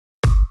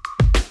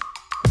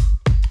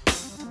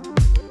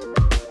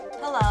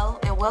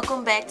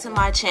welcome back to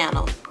my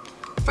channel.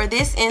 For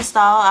this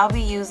install, I'll be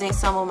using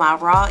some of my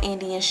raw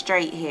Indian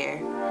straight hair.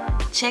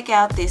 Check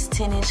out this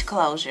 10-inch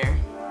closure.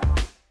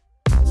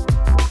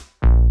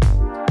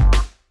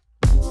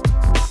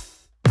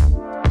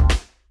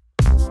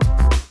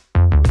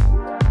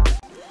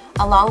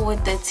 Along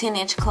with the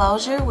 10-inch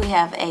closure, we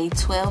have a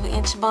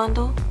 12-inch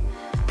bundle,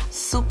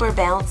 super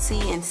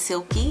bouncy and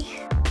silky,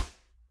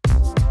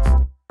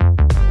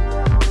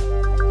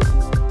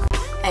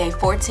 a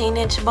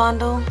 14-inch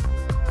bundle,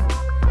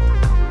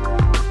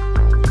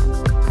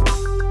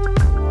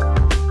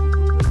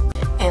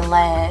 and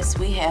last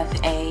we have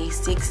a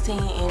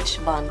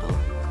 16-inch bundle.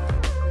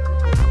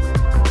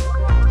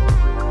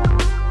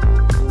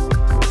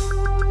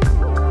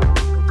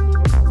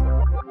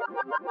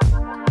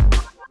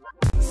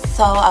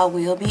 So I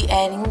will be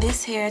adding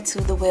this hair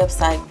to the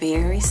website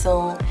very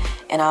soon,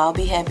 and I'll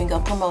be having a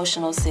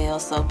promotional sale,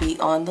 so be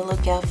on the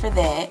lookout for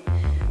that.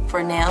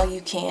 For now, you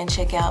can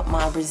check out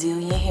my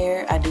Brazilian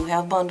hair. I do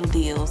have bundle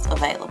deals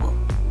available.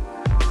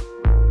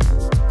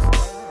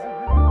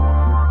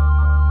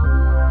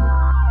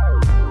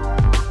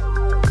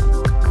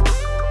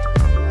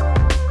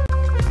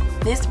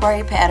 This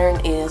braid pattern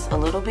is a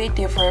little bit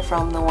different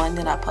from the one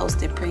that I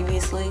posted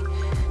previously.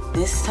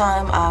 This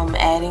time I'm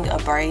adding a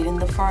braid in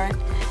the front.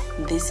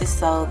 This is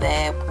so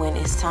that when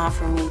it's time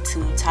for me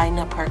to tighten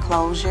up her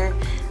closure,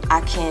 I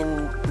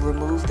can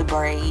remove the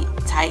braid,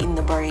 tighten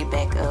the braid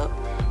back up,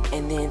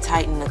 and then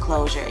tighten the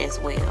closure as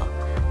well.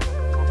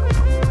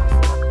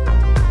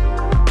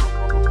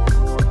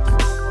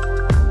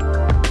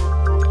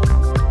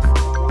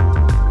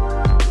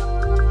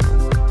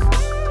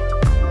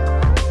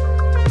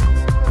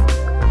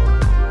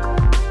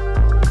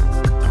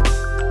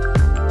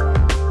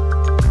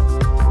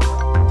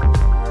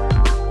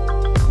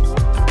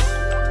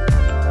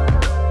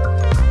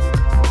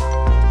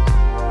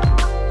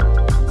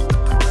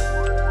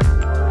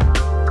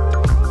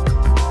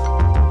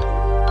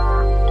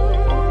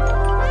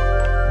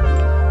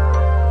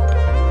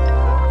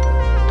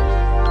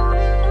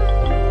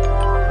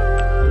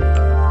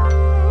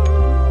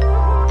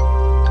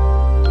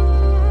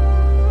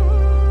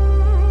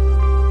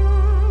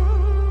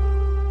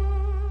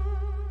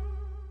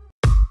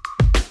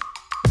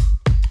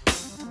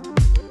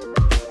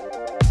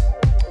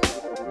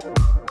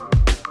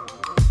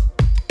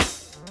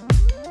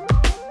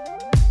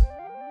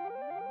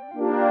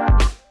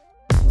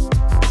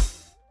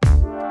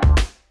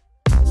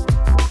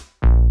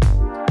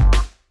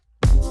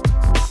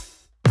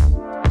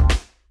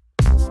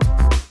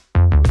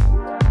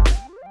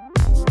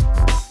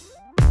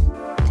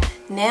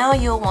 Now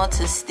you'll want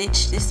to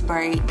stitch this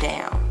braid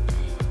down.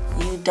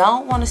 You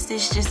don't want to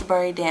stitch this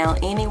braid down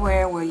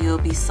anywhere where you'll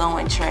be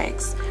sewing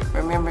tracks.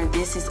 Remember,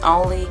 this is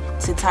only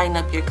to tighten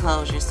up your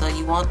closure, so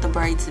you want the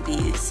braid to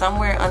be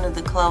somewhere under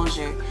the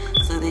closure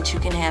so that you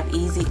can have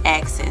easy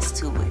access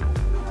to it.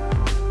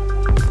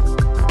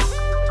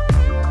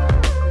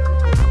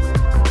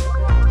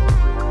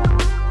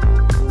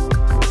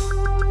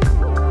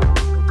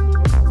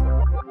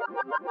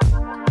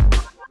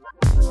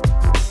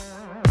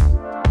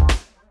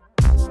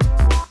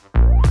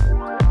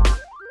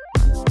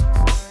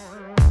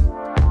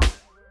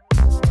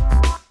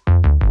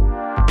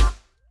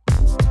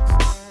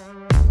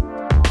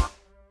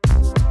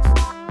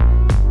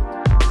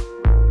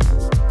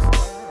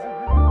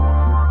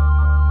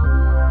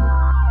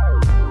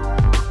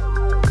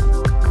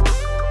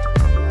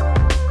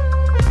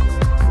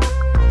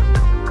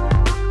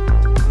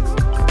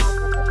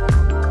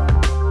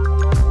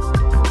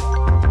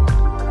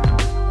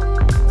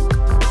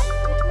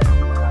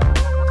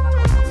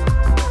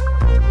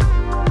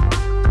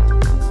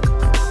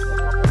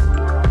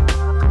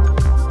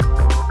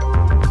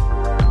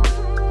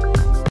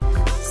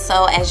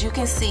 So as you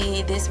can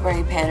see, this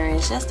braid pattern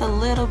is just a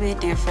little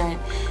bit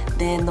different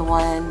than the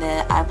one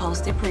that I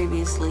posted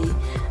previously.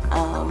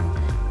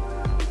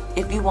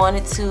 If you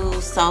wanted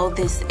to sew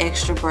this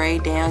extra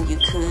braid down, you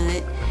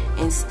could.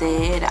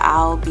 Instead,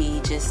 I'll be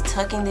just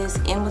tucking this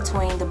in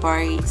between the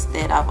braids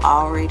that I've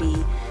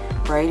already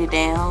braided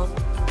down.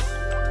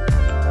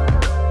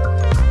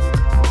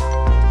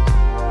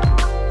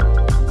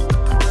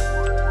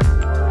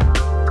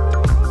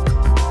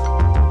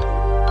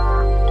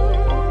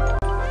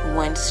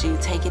 Once you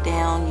take it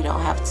down, you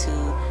don't have to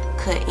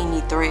cut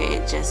any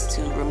thread just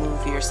to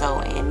remove your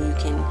sew-in. You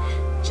can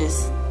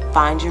just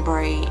find your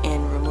braid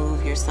and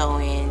remove your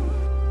sew-in.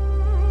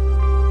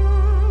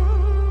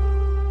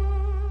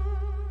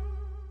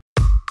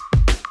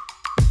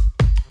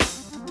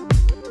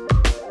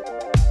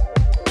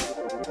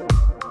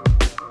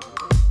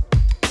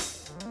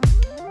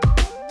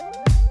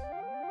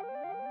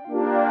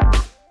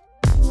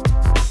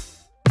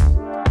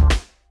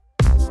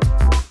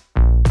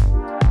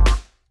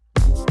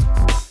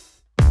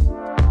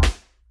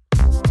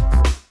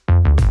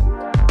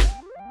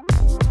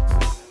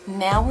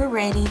 Now we're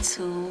ready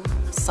to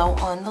sew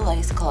on the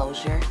lace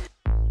closure.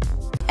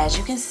 As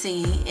you can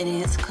see, it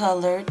is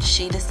colored.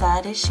 She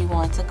decided she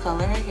wanted to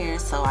color her hair,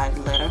 so I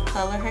let her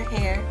color her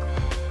hair.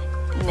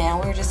 Now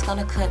we're just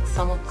gonna cut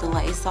some of the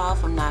lace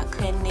off. I'm not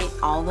cutting it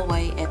all the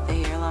way at the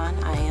hairline.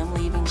 I am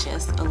leaving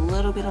just a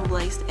little bit of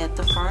lace at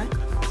the front.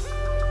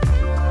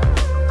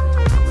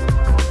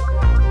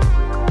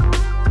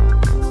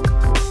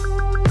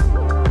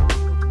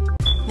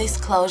 This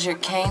closure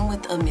came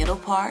with a middle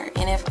part,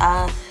 and if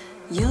I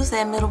use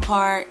that middle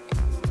part,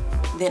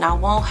 then I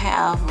won't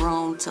have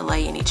room to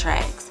lay any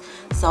tracks.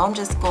 So I'm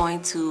just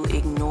going to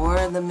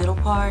ignore the middle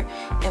part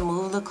and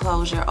move the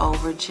closure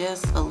over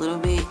just a little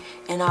bit,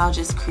 and I'll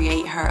just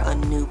create her a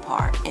new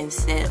part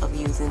instead of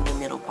using the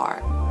middle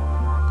part.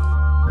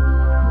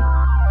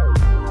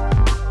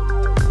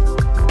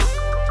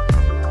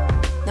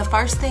 The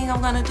first thing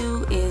I'm gonna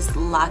do is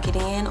lock it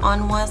in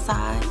on one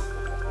side.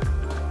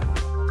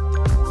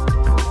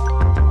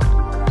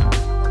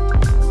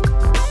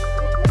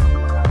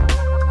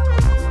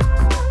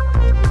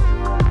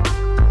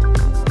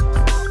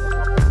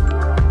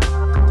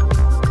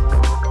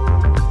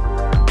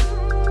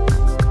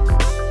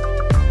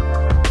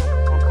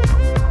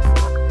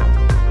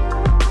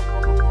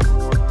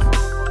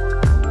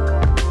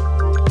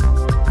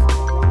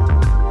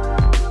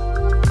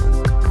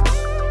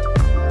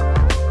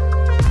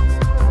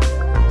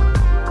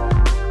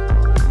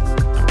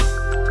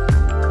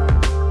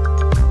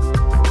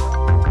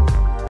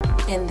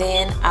 And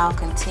then I'll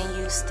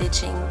continue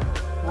stitching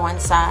one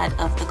side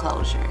of the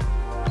closure.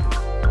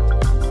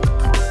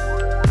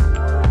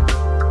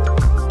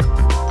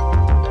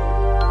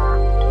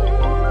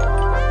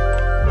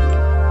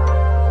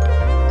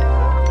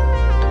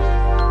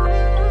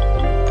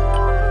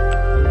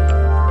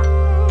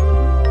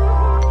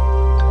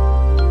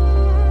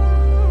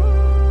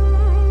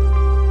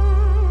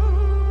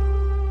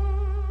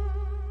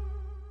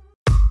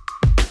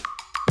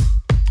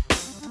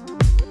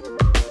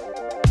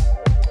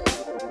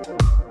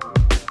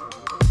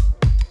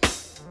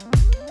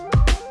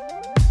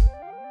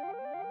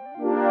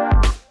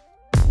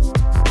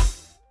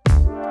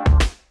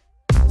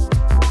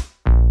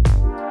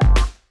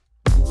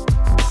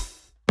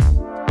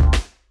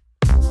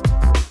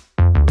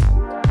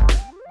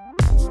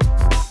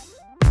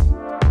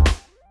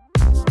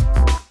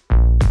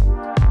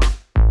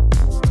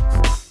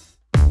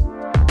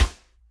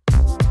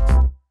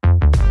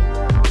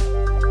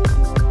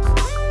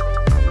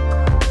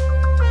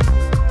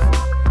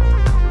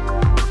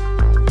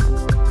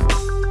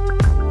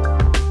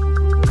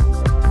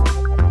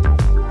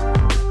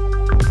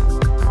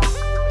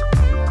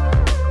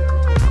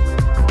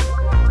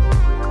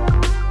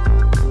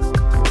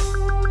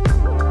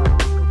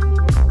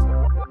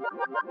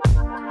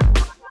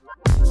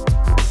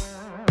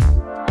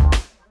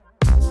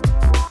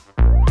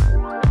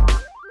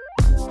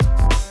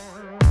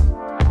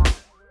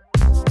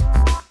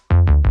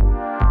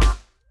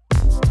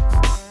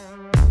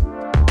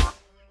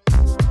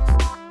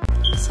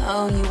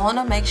 So you want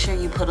to make sure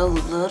you put a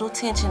little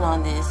tension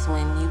on this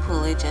when you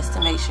pull it, just to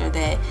make sure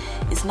that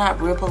it's not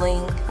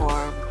rippling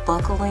or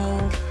buckling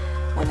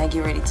when they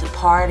get ready to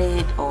part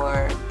it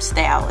or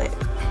style it.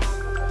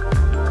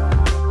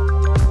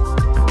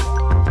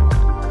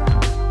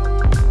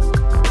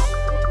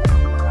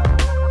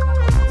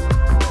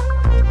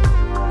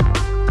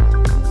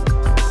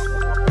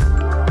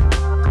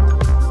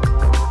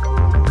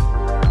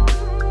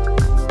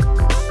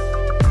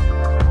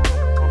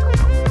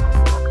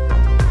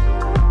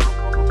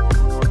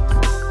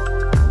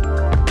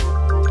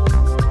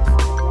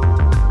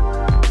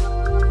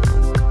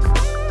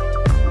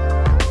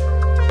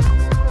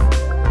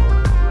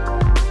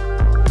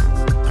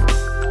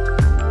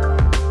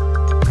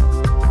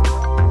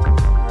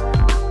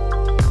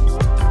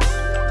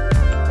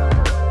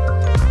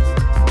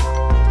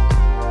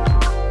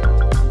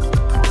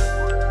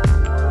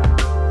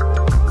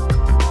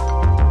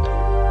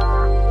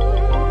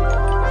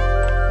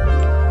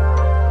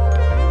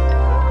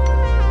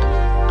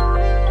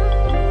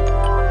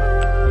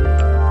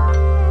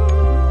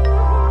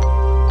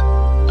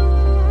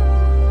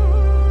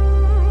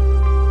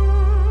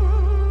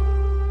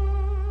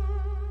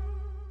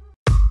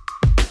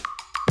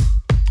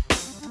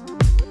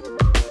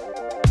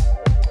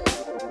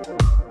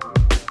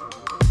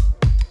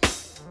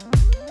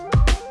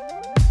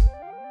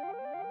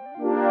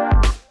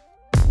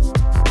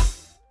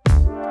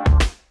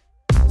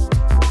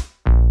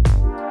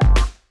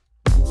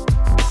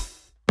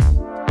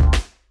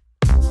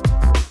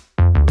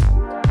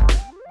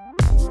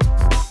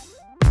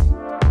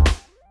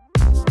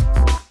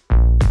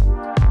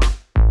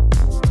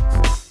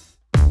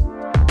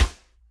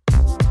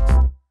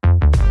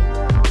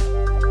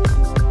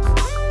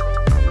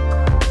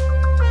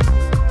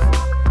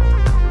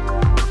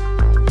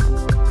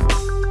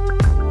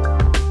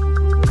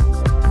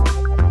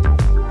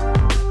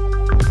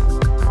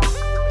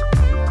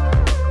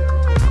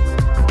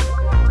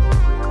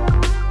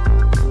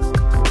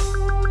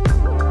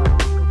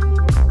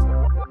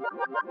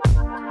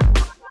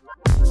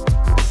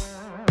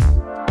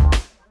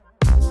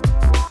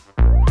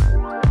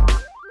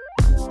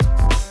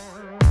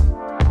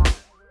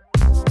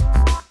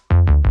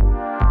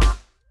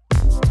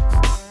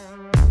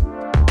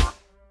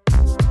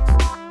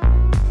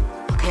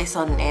 Okay,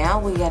 so now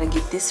we gotta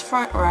get this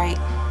front right.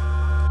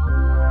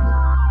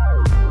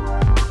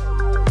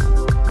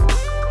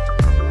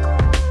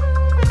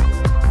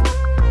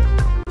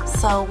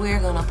 So we're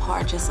gonna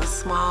part just a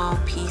small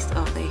piece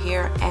of the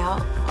hair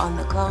out on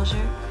the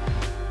closure,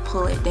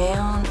 pull it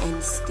down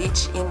and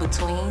stitch in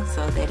between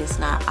so that it's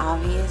not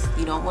obvious.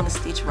 You don't want to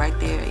stitch right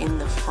there in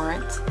the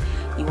front.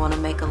 You want to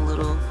make a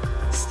little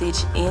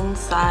stitch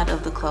inside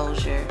of the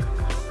closure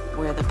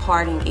where the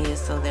parting is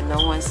so that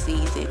no one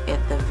sees it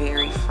at the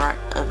very front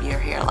of your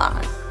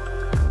hairline.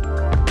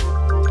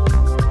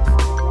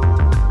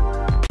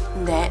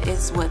 That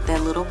is what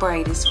that little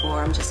braid is for.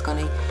 I'm just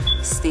going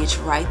to stitch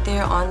right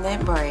there on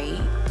that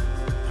braid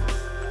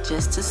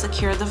just to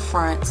secure the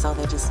front so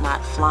that it's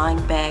not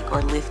flying back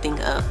or lifting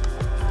up.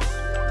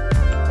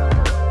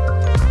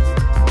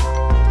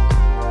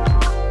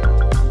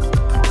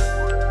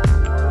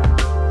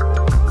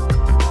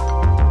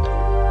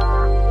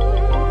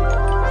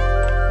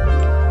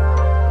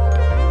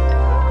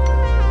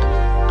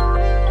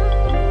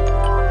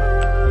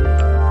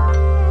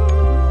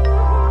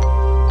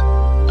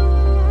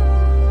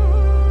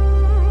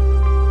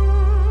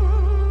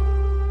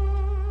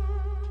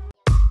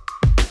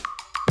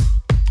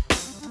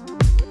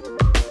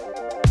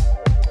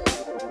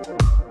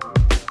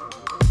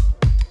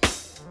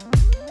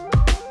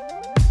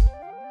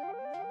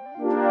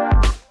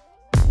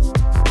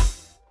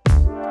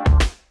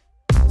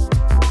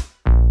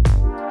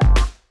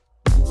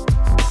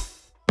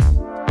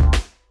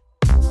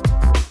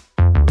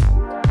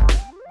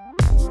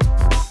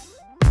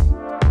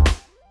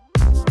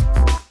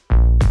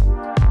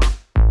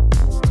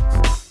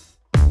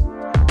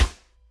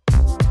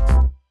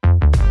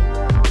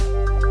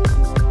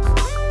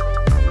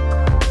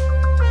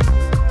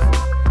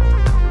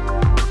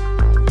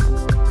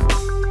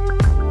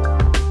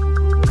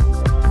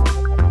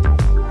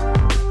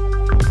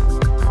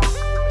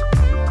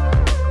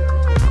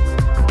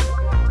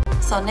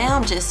 So now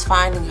I'm just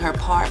finding her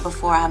part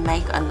before I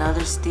make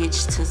another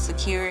stitch to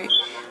secure it.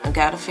 I've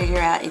got to figure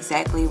out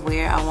exactly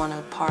where I want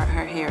to part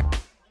her hair.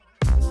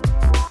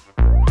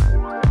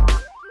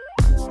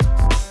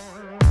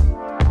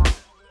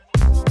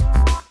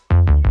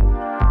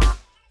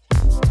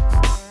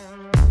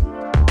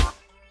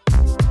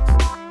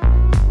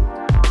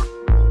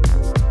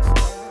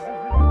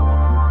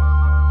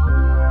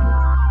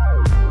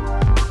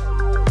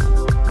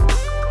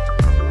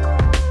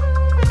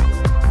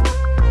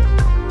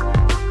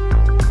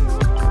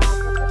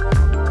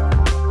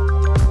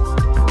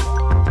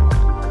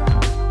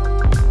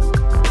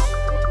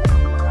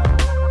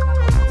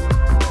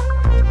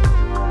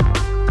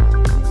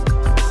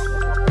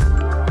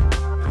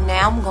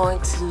 I'm going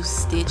to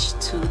stitch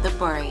to the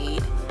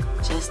braid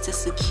just to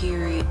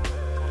secure it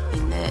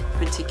in that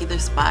particular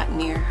spot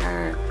near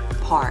her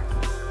part.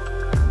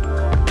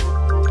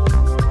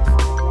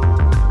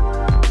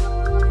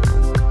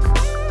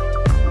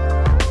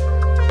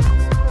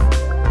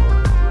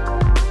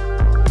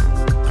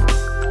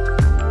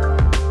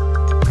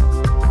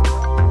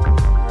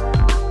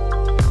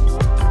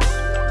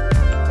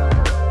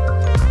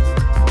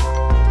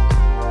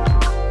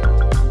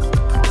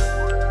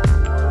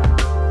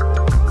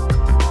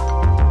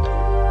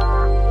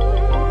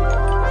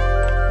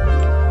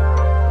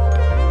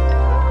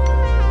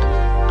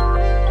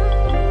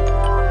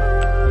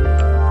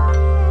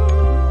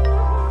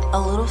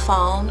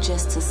 Foam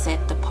just to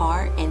set the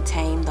part and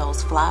tame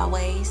those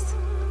flyaways.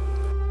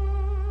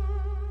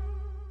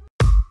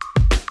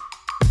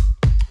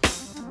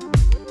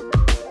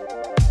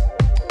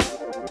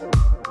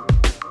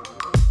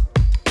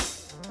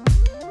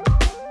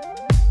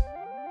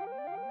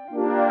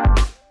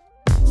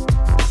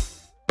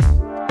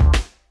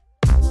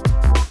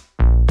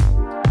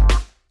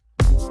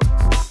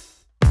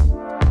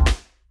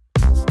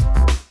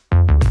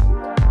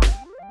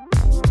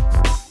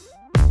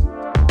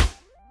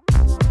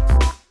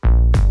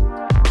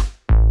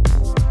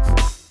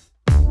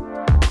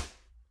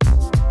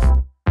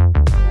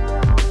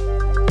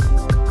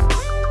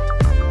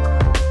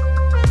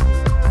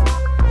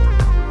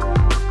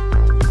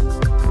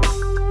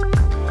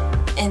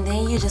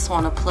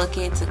 Want to pluck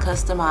it to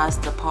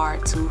customize the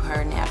part to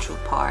her natural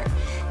part.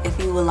 If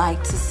you would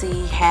like to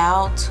see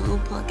how to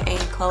pluck a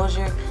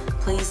closure,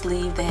 please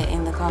leave that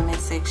in the comment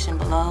section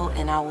below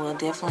and I will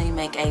definitely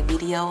make a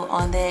video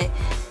on that.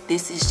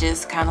 This is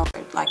just kind of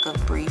like a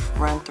brief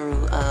run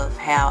through of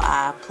how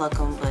I pluck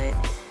them, but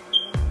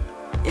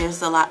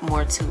there's a lot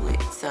more to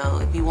it.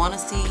 So if you want to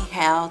see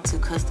how to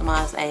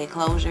customize a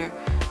closure,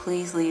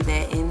 please leave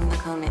that in the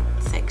comment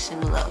section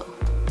below.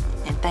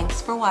 And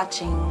thanks for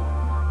watching.